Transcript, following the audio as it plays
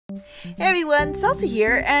Hey everyone, Salsa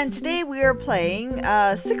here, and today we are playing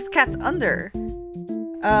Six Cats Under.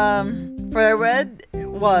 For Red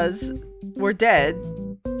we're dead,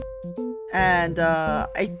 and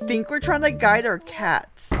I think we're trying to guide our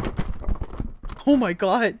cats. Oh my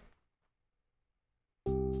god.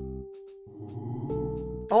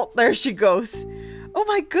 Oh, there she goes. Oh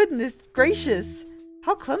my goodness gracious.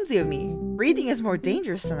 How clumsy of me. Reading is more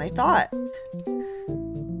dangerous than I thought.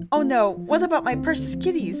 Oh no, what about my precious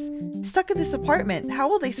kitties? Stuck in this apartment, how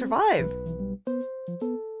will they survive?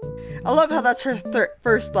 I love how that's her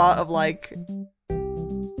first thought of like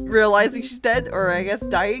realizing she's dead, or I guess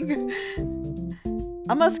dying.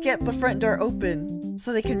 I must get the front door open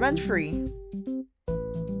so they can run free.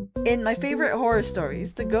 In my favorite horror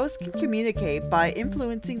stories, the ghosts can communicate by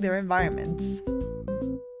influencing their environments.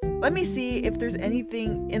 Let me see if there's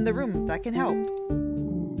anything in the room that can help.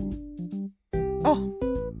 Oh.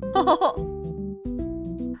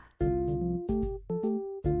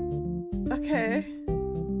 Okay.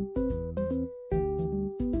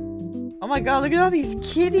 Oh my god, look at all these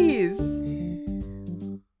kitties!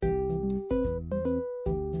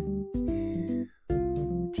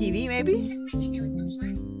 TV, maybe?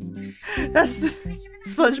 That's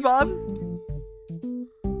SpongeBob?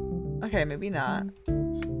 Okay, maybe not.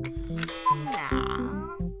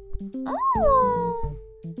 Oh!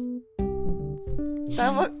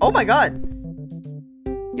 Oh my god!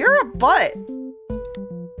 You're a butt!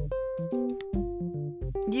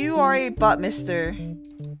 You are a butt, mister.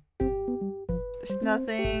 There's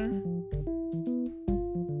nothing.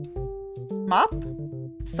 Mop?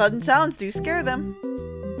 Sudden sounds do scare them.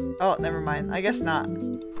 Oh, never mind. I guess not.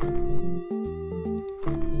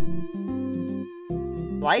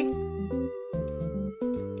 Light?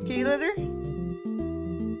 Kitty litter?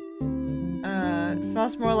 It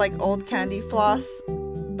smells more like old candy floss,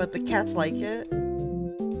 but the cats like it.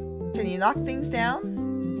 Can you knock things down?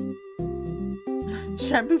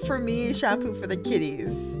 Shampoo for me, shampoo for the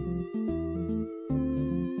kitties.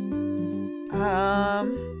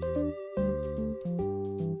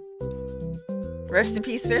 Rest in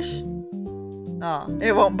peace, fish. Oh,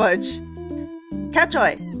 it won't budge. Cat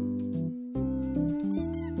toy.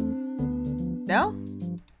 No?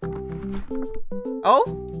 Oh?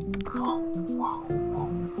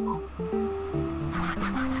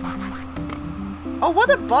 Oh,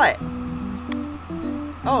 what a butt!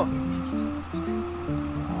 Oh.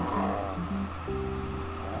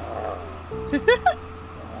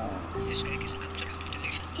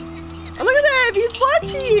 Oh, look at him! He's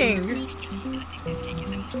watching!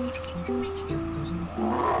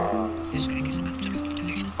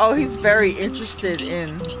 Oh, he's very interested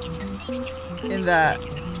in that.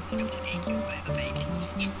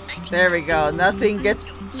 There we go. Nothing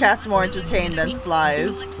gets cats more entertained than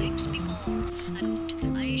flies.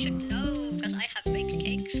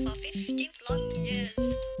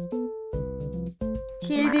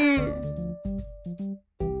 Kitty!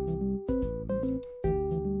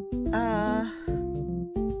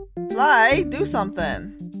 Fly, do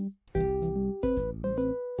something.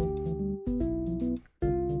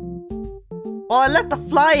 Well, I let the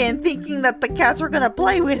fly in thinking that the cats were gonna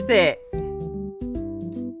play with it.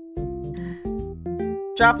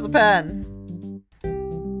 Drop the pen.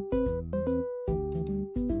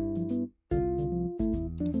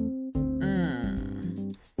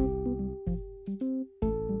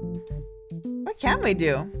 What can we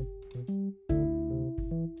do?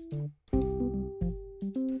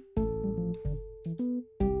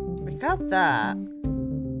 We got that.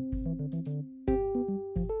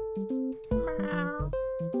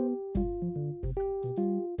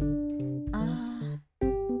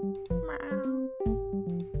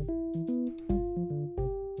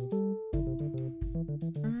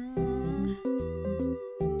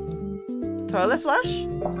 Toilet flush?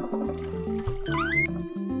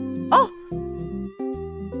 Oh!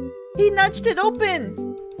 He nudged it open!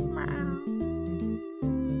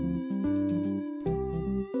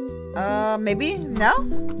 Maybe? Now?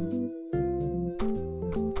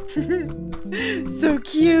 So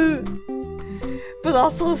cute! But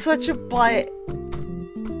also such a butt.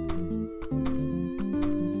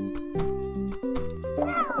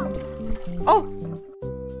 Oh!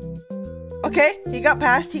 Okay, he got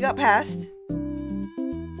past,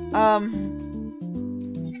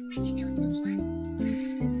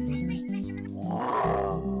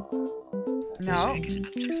 No.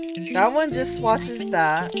 That one just watches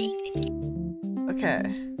that. Okay.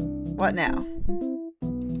 What now?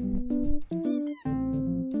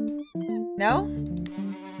 No?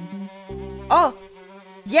 Oh!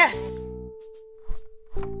 Yes!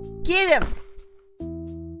 Get him!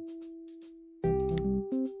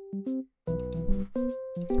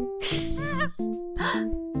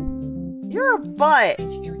 butt.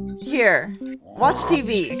 Here, watch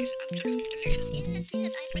TV. Yes,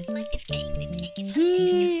 yes, I really like this cake. This cake is so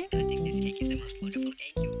He... tasty. I think this cake is the most wonderful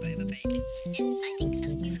cake you've ever baked. Yes, I think so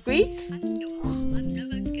too. Squeak? I'm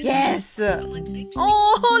never gonna Yes! like cakes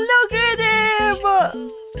Oh, look at him!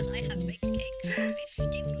 because I have baked cakes for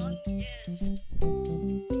 50 long years.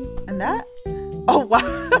 And that? Oh, wow!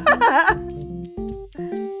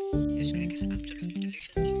 This cake is absolutely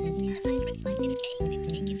delicious. Yes, yes, I really like this cake. This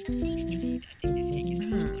cake is so tasty. I think this cake is the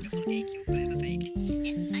most wonderful cake you've ever baked.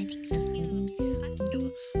 Yes, I think so too. Thank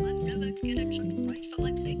you. I've never given such a price for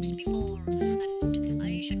my cakes before, and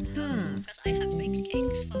I should know because I have baked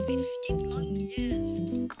cakes for 50 long years.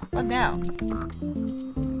 What now?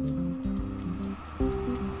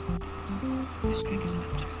 This cake is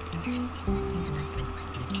absolutely delicious. Yes, yes, I really like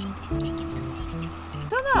this cake. This cake is so tasty.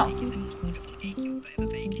 Don't know. This cake is the most wonderful cake you've ever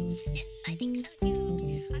baked. Yes, I think so too.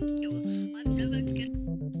 Thank you. I've never given.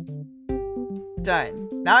 Done.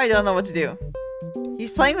 Now I don't know what to do. He's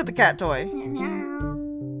playing with the cat toy.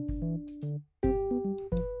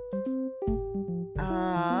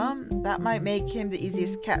 That might make him the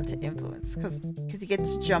easiest cat to influence, cause he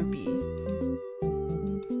gets jumpy.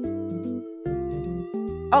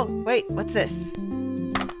 Oh, wait, what's this?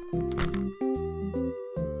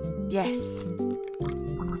 Yes.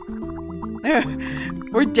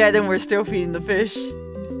 We're dead and we're still feeding the fish.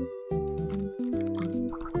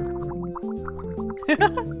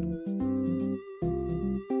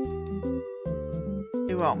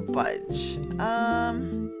 It won't budge.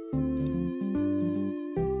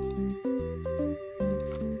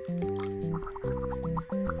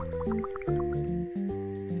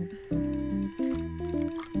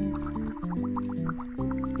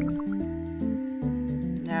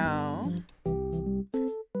 No.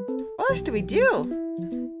 What else do we do?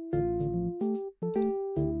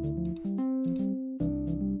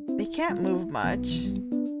 They can't move much.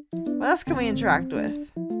 What else can we interact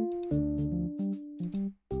with?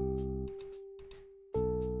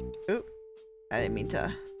 Oop. I didn't mean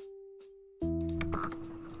to.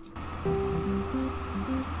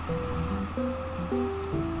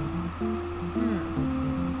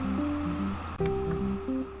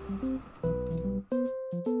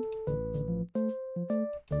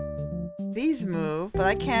 These move, but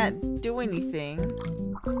I can't do anything.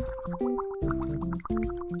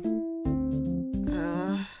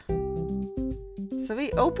 So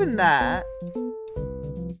we open that.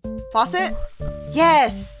 Faucet?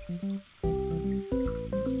 Yes!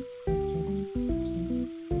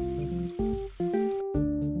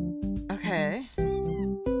 Okay.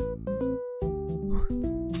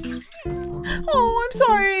 Oh, I'm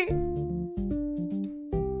sorry!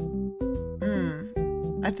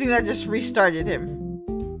 I think that just restarted him.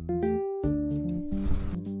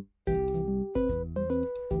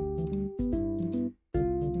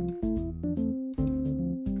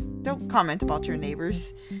 Don't comment about your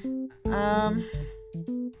neighbors.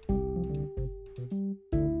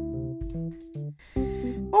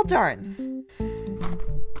 Well, darn.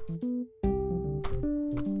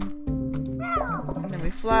 And then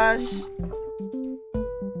we flush.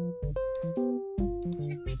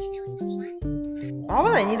 Why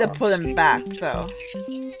would I need to put him back, though?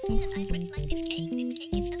 Yes, yes, I really like this cake. This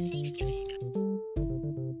cake is so tasty.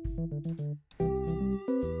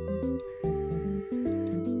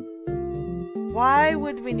 Why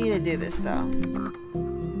would we need to do this, though?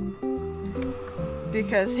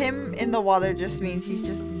 Because him in the water just means he's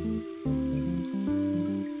just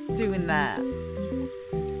doing that.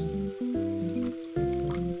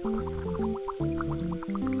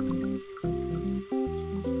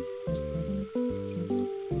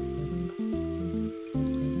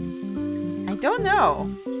 I don't know.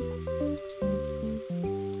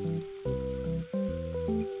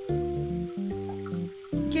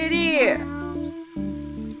 Kitty!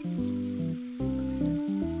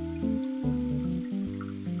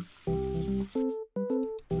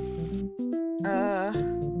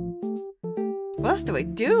 What else do I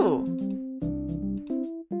do?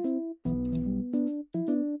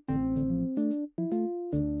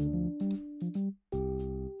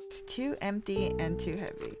 It's too empty and too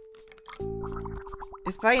heavy.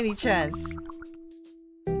 It's by any chance.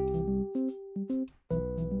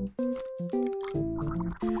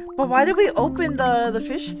 But why did we open the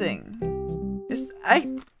fish thing?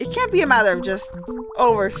 It can't be a matter of just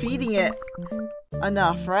overfeeding it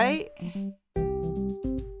enough, right?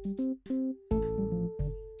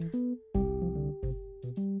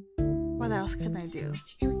 What else can I do?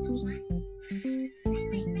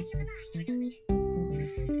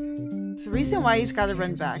 It's the reason why he's gotta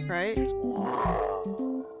run back, right?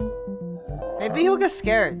 Maybe he'll get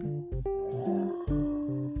scared.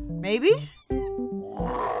 Maybe?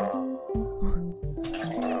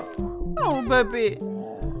 Oh, baby.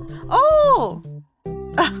 Oh!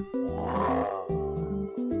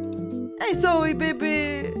 Hey, Zoe,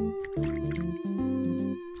 baby.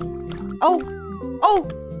 Oh! Oh!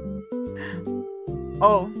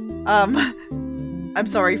 Oh, I'm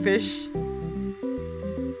sorry, fish.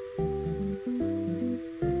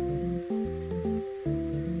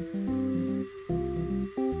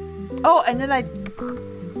 Oh, and then I...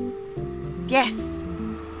 Yes!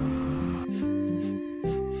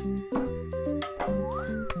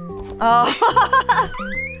 Oh!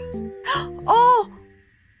 Oh!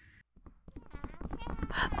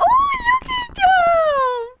 Oh, look at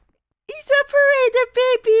them! It's a parade of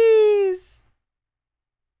babies!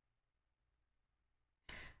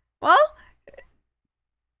 Well,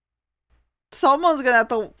 someone's gonna have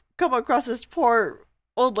to come across this poor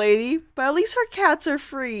old lady, but at least her cats are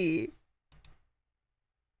free.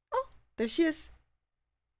 Oh, there she is.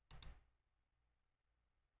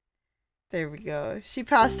 There we go. She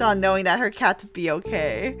passed on knowing that her cats would be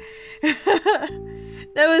okay.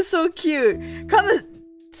 That was so cute. Kind of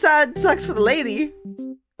sad, sucks for the lady.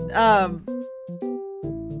 But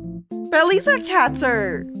at least our cats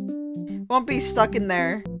won't be stuck in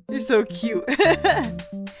there. They're so cute.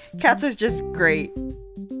 Cats are just great.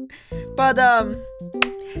 But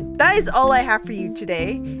that is all I have for you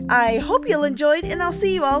today. I hope you'll enjoyed, and I'll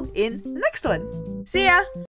see you all in the next one. See ya!